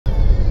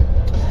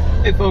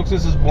Hey folks,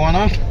 this is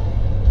Bwana.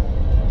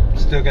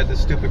 Still got this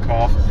stupid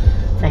cough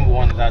from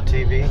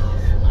Bwana.tv.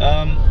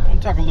 I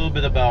want to talk a little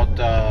bit about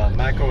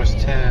Mac OS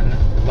X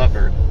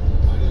Leopard.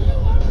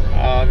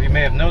 You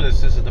may have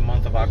noticed this is the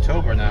month of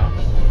October now,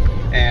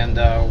 and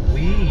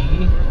we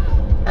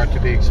are to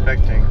be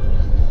expecting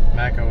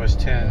Mac OS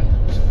X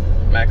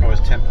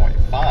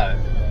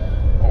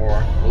 10.5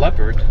 or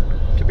Leopard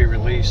to be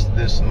released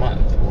this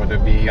month, whether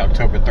it be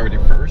October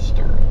 31st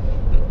or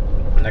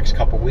the next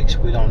couple weeks,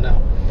 we don't know.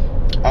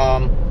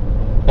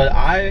 But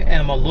I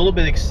am a little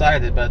bit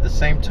excited, but at the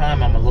same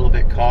time I'm a little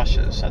bit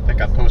cautious. I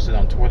think I posted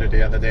on Twitter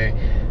the other day,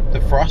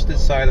 the frosted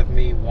side of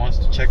me wants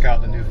to check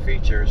out the new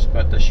features,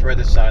 but the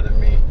shredded side of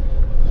me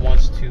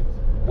wants to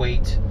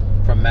wait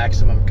for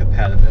maximum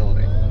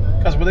compatibility.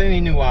 Because with any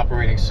new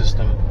operating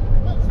system,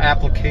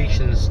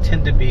 applications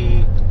tend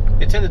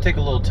to take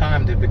a little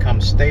time to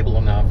become stable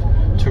enough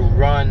to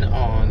run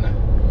on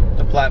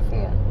the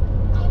platform.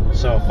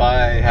 So if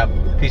I have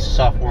a piece of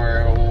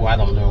software, I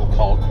don't know,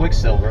 called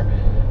Quicksilver,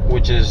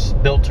 which is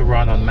built to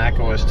run on Mac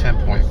OS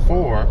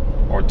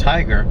 10.4 or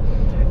Tiger,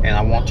 and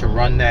I want to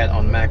run that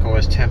on Mac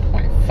OS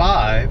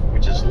 10.5,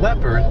 which is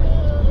Leopard,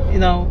 you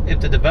know, if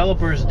the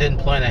developers didn't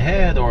plan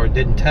ahead or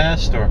didn't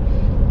test or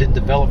didn't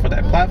develop for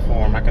that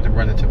platform, I could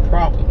run into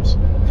problems.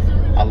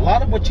 A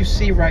lot of what you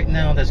see right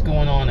now that's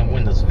going on in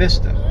Windows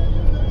Vista,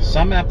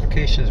 some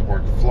applications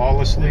work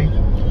flawlessly,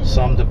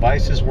 some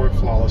devices work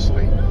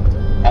flawlessly,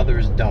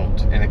 others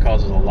don't, and it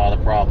causes a lot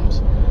of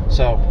problems.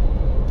 So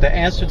the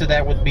answer to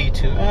that would be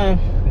to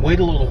wait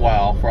a little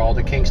while for all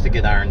the kinks to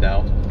get ironed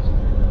out,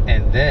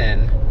 and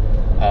then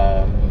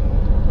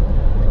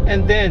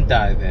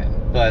dive in.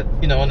 But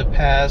you know, in the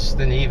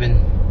past and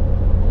even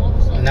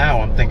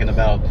now, I'm thinking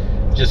about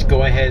just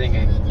go ahead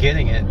and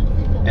getting it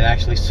and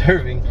actually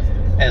serving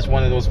as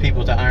one of those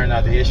people to iron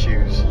out the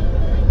issues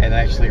and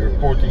actually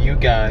report to you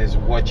guys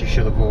what you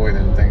should avoid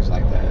and things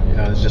like that. You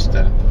know, it's just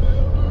the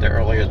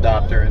early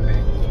adopter in me.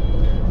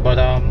 But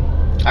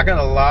I got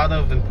a lot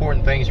of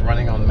important things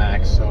running on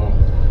Mac, so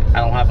I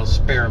don't have a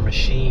spare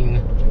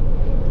machine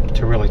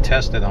to really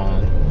test it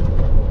on.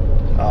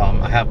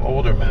 I have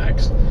older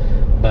Macs,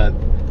 but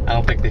I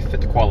don't think they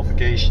fit the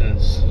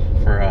qualifications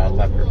for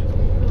Leopard.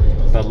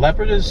 But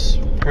Leopard is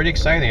pretty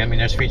exciting. I mean,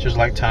 there's features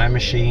like Time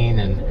Machine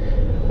and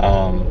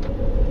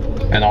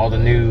all the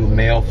new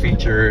mail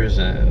features,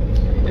 and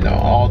you know,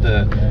 all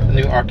the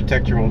new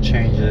architectural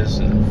changes,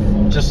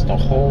 and just a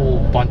whole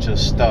bunch of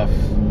stuff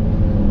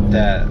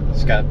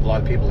that's got a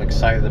lot of people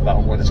excited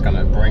about what it's going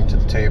to bring to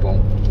the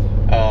table,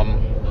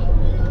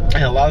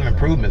 and a lot of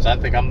improvements. I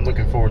think I'm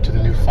looking forward to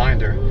the new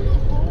Finder.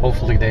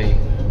 Hopefully they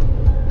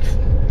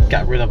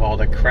got rid of all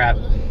the crap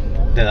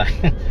that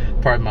I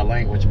pardon my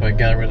language, but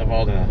got rid of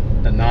all the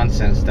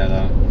nonsense that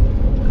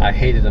I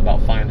hated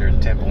about Finder in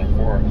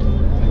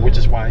 10.4, which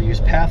is why I use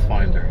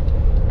Pathfinder,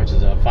 which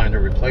is a Finder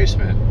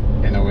replacement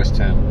in OS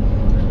X.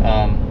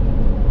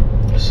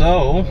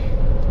 So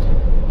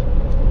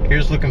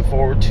here's looking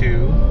forward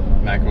to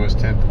Mac OS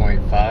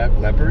 10.5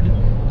 Leopard.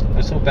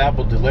 Let's hope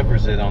Apple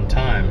delivers it on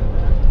time,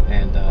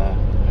 and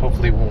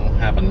hopefully we'll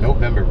have a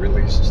November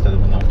release instead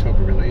of an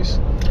October release.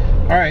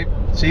 Alright,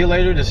 see you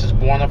later. This is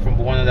Bwana from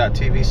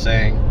Bwana.tv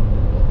saying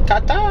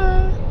ta-ta!